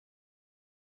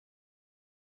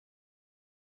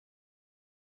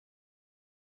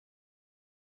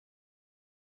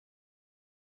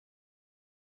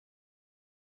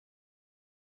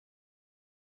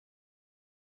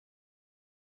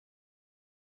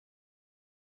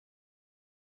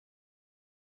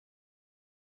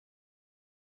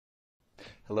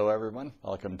Hello everyone,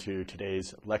 welcome to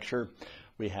today's lecture.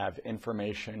 We have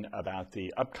information about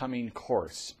the upcoming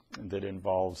course that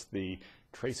involves the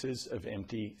traces of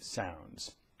empty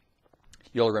sounds.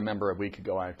 You'll remember a week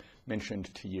ago I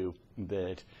mentioned to you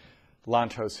that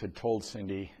Lantos had told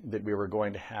Cindy that we were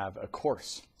going to have a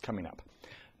course coming up.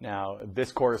 Now,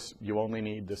 this course, you only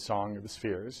need the Song of the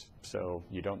Spheres, so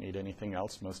you don't need anything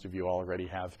else. Most of you already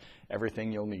have everything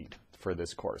you'll need for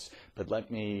this course. But let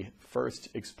me first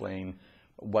explain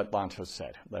what Lantos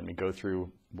said. Let me go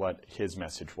through what his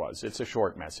message was. It's a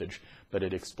short message, but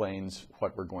it explains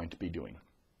what we're going to be doing.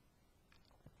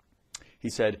 He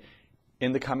said,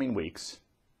 in the coming weeks,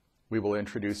 we will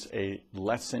introduce a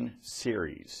lesson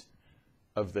series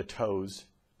of the toes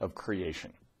of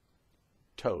creation.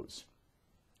 Toes.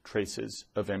 Traces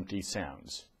of empty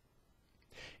sounds.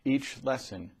 Each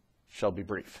lesson shall be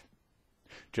brief,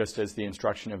 just as the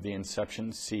instruction of the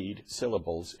inception seed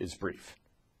syllables is brief.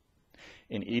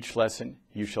 In each lesson,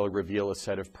 you shall reveal a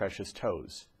set of precious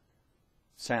toes,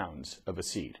 sounds of a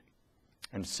seed,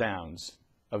 and sounds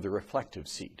of the reflective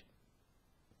seed.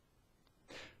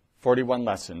 41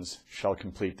 lessons shall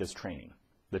complete this training.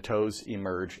 The toes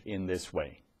emerge in this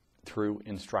way, through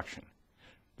instruction,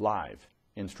 live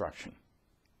instruction.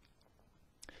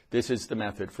 This is the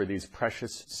method for these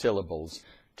precious syllables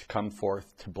to come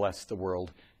forth to bless the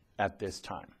world at this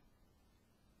time.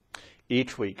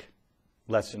 Each week,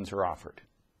 lessons are offered.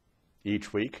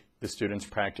 Each week, the students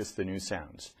practice the new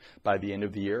sounds. By the end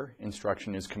of the year,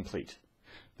 instruction is complete.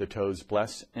 The toes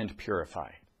bless and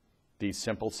purify. These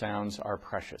simple sounds are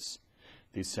precious.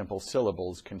 These simple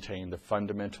syllables contain the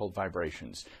fundamental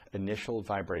vibrations, initial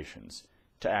vibrations,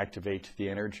 to activate the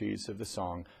energies of the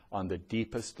song on the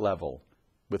deepest level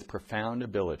with profound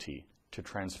ability to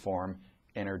transform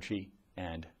energy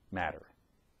and matter.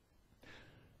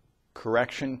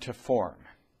 Correction to form,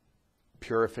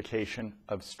 purification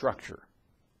of structure.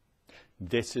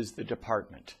 This is the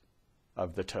department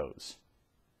of the toes.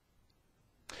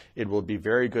 It will be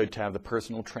very good to have the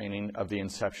personal training of the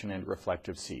inception and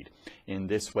reflective seed. In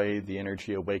this way, the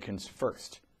energy awakens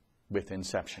first with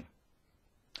inception.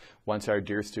 Once our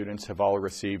dear students have all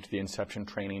received the inception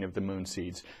training of the moon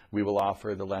seeds, we will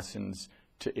offer the lessons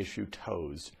to issue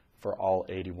toes for all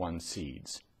 81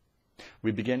 seeds.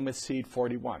 We begin with seed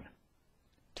 41,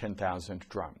 10,000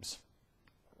 drums.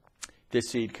 This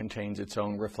seed contains its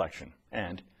own reflection,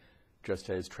 and, just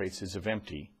as traces of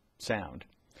empty sound,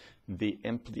 the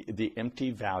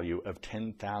empty value of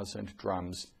 10,000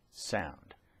 drums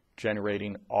sound,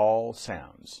 generating all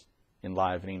sounds,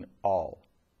 enlivening all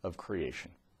of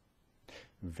creation.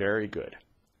 Very good,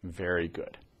 very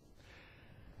good.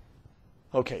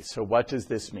 Okay, so what does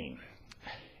this mean?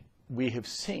 We have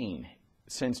seen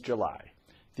since July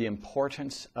the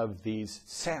importance of these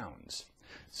sounds.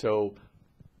 So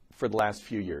for the last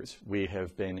few years, we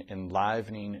have been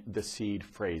enlivening the seed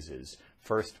phrases,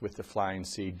 first with the flying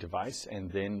seed device and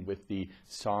then with the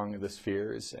Song of the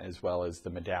Spheres as well as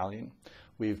the medallion.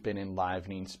 We've been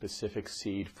enlivening specific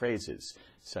seed phrases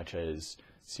such as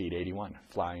seed 81,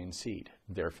 flying seed,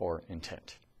 therefore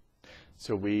intent.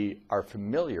 So we are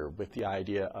familiar with the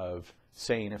idea of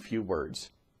saying a few words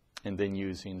and then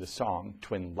using the song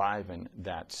to enliven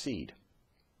that seed.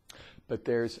 But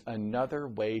there's another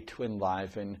way to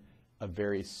enliven a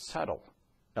very subtle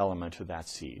element of that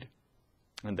seed,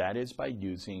 and that is by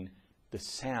using the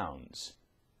sounds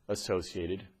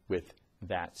associated with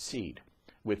that seed,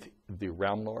 with the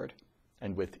Realm Lord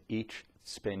and with each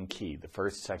spin key, the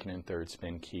first, second, and third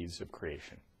spin keys of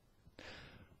creation.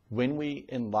 When we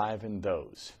enliven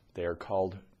those, they are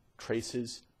called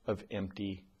traces of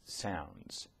empty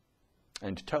sounds.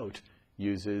 And TOTE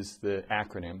uses the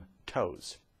acronym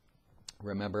TOES.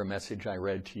 Remember a message I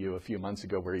read to you a few months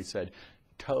ago where he said,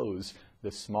 TOES, the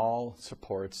small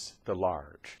supports the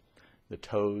large. The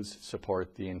toes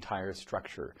support the entire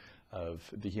structure of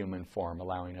the human form,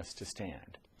 allowing us to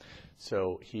stand.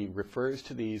 So he refers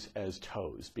to these as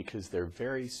toes because they're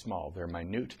very small, they're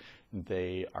minute,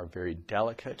 they are very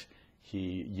delicate.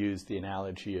 He used the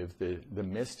analogy of the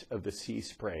mist of the sea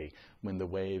spray when the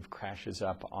wave crashes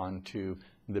up onto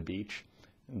the beach.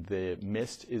 The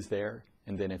mist is there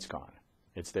and then it's gone.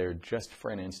 It's there just for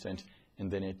an instant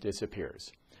and then it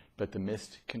disappears. But the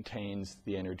mist contains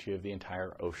the energy of the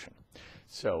entire ocean.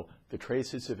 So the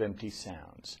traces of empty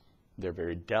sounds, they're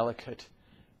very delicate,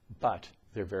 but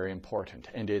they're very important.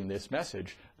 And in this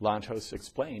message, Lantos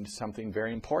explained something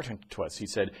very important to us. He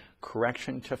said,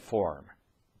 correction to form,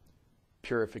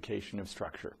 purification of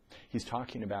structure. He's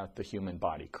talking about the human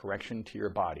body, correction to your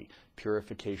body,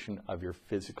 purification of your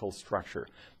physical structure.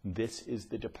 This is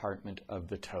the department of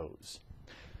the toes.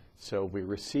 So we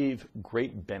receive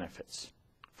great benefits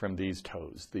from these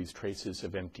toes, these traces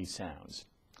of empty sounds.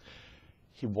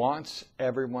 He wants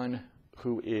everyone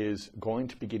who is going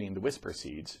to be getting the whisper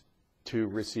seeds to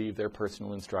receive their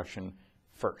personal instruction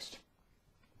first.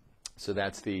 So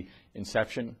that's the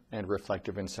inception and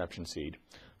reflective inception seed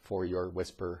for your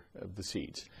whisper of the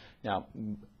seeds. Now,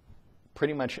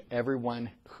 pretty much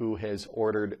everyone who has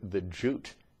ordered the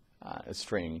jute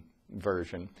string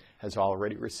version has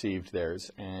already received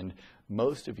theirs, and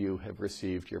most of you have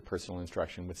received your personal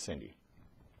instruction with Cindy.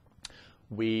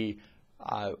 We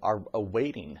are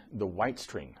awaiting the white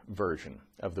string version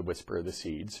of the Whisper of the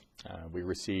Seeds. We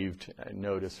received a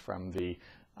notice from the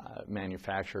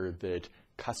manufacturer that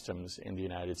Customs in the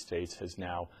United States has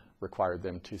now required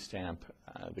them to stamp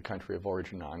the country of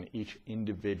origin on each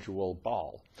individual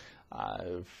ball.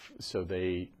 So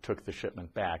they took the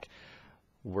shipment back.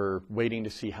 We're waiting to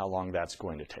see how long that's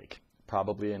going to take.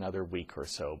 Probably another week or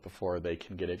so before they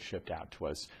can get it shipped out to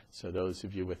us. So those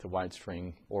of you with the white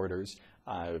string orders,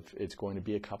 it's going to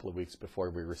be a couple of weeks before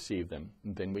we receive them.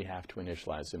 Then we have to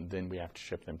initialize them. Then we have to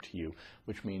ship them to you,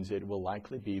 which means it will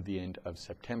likely be the end of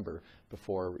September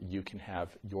before you can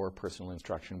have your personal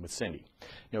instruction with Cindy.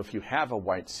 Now, if you have a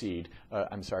white string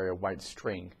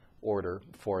order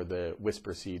for the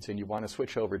Whisper Seeds and you want to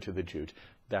switch over to the jute,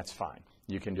 that's fine.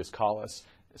 You can just call us,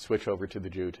 switch over to the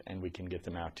jute, and we can get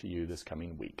them out to you this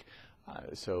coming week.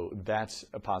 So that's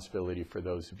a possibility for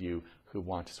those of you who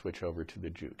want to switch over to the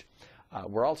jute.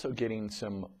 We're also getting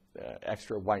some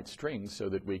extra white strings so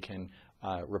that we can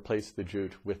replace the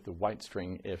jute with the white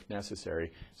string if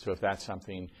necessary. So if that's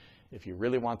something, if you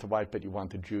really want the white but you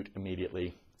want the jute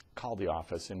immediately, call the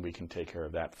office and we can take care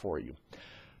of that for you.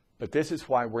 But this is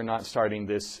why we're not starting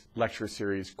this lecture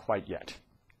series quite yet,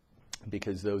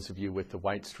 because those of you with the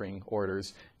white string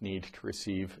orders need to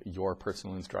receive your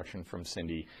personal instruction from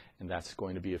Cindy, and that's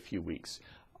going to be a few weeks.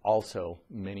 Also,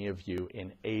 many of you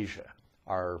in Asia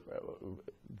are,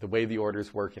 the way the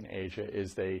orders work in Asia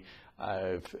is they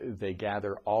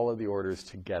gather all of the orders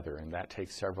together, and that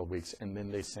takes several weeks, and then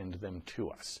they send them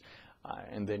to us.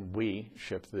 And then we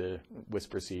ship the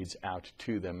Whisper Seeds out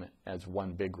to them as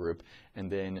one big group,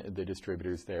 and then the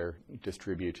distributors there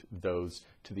distribute those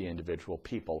to the individual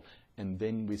people. And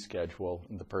then we schedule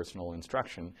the personal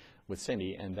instruction with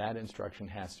Cindy, and that instruction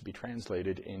has to be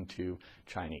translated into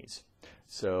Chinese.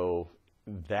 So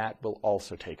that will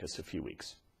also take us a few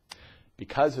weeks.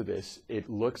 Because of this, it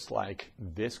looks like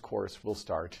this course will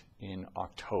start in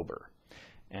October.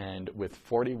 And with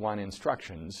 41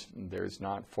 instructions, there's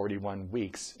not 41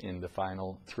 weeks in the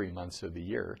final 3 months of the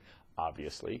year,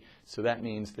 obviously. So that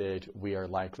means that we are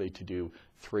likely to do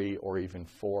 3 or even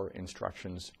 4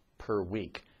 instructions per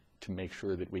week to make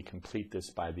sure that we complete this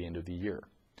by the end of the year.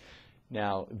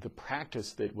 Now, the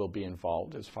practice that will be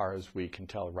involved, as far as we can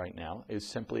tell right now, is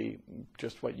simply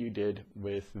just what you did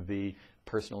with the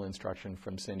personal instruction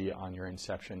from Cindy on your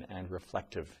inception and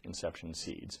reflective inception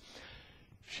seeds.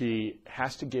 She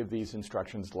has to give these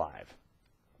instructions live.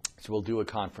 So we'll do a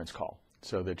conference call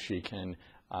so that she can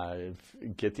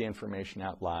get the information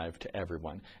out live to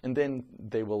everyone. And then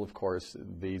they will, of course,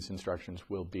 these instructions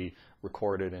will be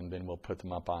recorded, and then we'll put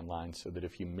them up online so that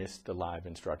if you missed the live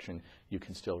instruction, you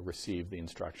can still receive the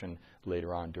instruction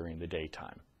later on during the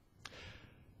daytime.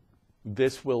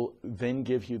 This will then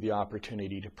give you the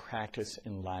opportunity to practice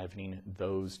enlivening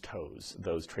those toes,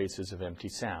 those traces of empty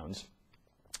sounds,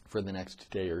 for the next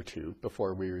day or two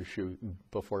before we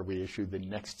issue the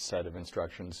next set of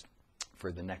instructions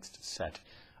for the next set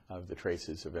of the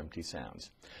traces of empty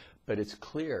sounds. But it's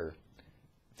clear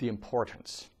the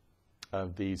importance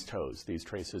of these toes, these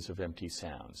traces of empty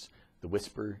sounds, the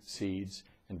Whisper Seeds,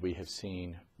 and we have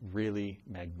seen really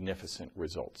magnificent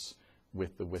results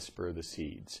with the Whisper of the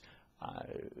Seeds.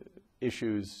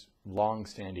 Issues,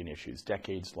 long-standing issues,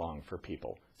 decades long for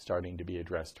people, starting to be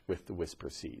addressed with the Whisper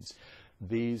Seeds.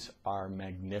 These are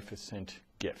magnificent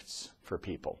gifts for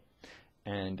people,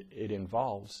 and it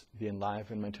involves the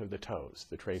enlivenment of the toes,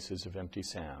 the traces of empty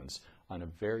sounds, on a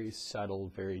very subtle,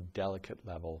 very delicate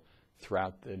level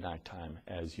throughout the nighttime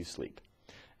as you sleep.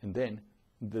 And then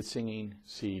the singing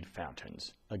seed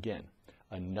fountains. Again,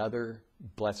 another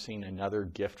blessing, another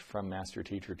gift from Master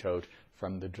Teacher Tote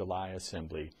from the July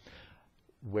Assembly,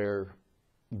 where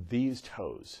these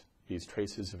toes, these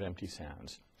traces of empty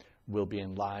sounds, will be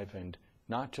enlivened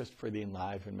not just for the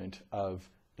enlivenment of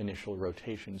initial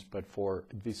rotations, but for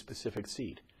the specific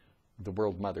seed, the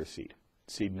World Mother seed,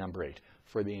 seed number 8,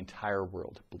 for the entire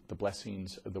world, the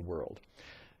blessings of the world.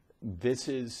 This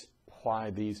is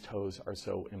why these toes are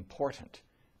so important.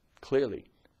 Clearly,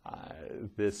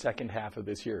 the second half of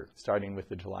this year, starting with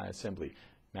the July Assembly,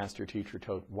 Master Teacher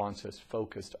Todt wants us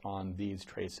focused on these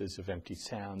traces of empty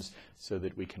sounds so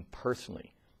that we can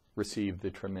personally receive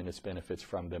the tremendous benefits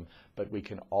from them, but we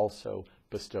can also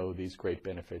bestow these great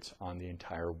benefits on the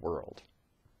entire world.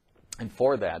 And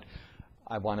for that,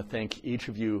 I want to thank each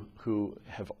of you who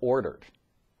have ordered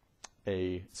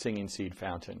a singing seed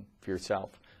fountain for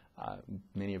yourself.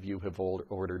 Many of you have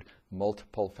ordered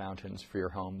multiple fountains for your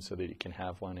home so that you can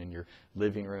have one in your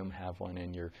living room, have one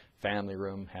in your family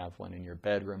room, have one in your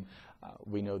bedroom.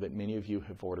 We know that many of you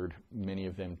have ordered many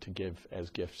of them to give as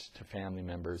gifts to family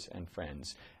members and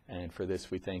friends. And for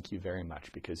this, we thank you very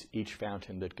much, because each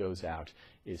fountain that goes out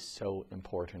is so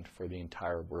important for the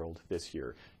entire world this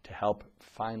year to help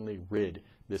finally rid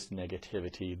this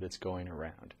negativity that's going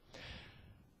around.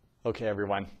 Okay,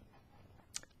 everyone.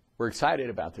 We're excited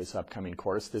about this upcoming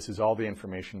course. This is all the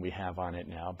information we have on it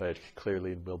now, but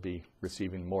clearly we'll be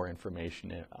receiving more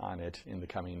information on it in the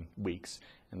coming weeks.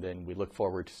 And then we look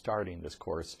forward to starting this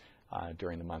course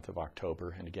during the month of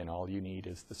October. And again, all you need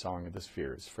is the Song of the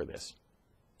Spheres for this.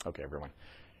 Okay, everyone.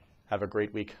 Have a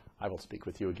great week. I will speak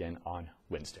with you again on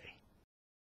Wednesday.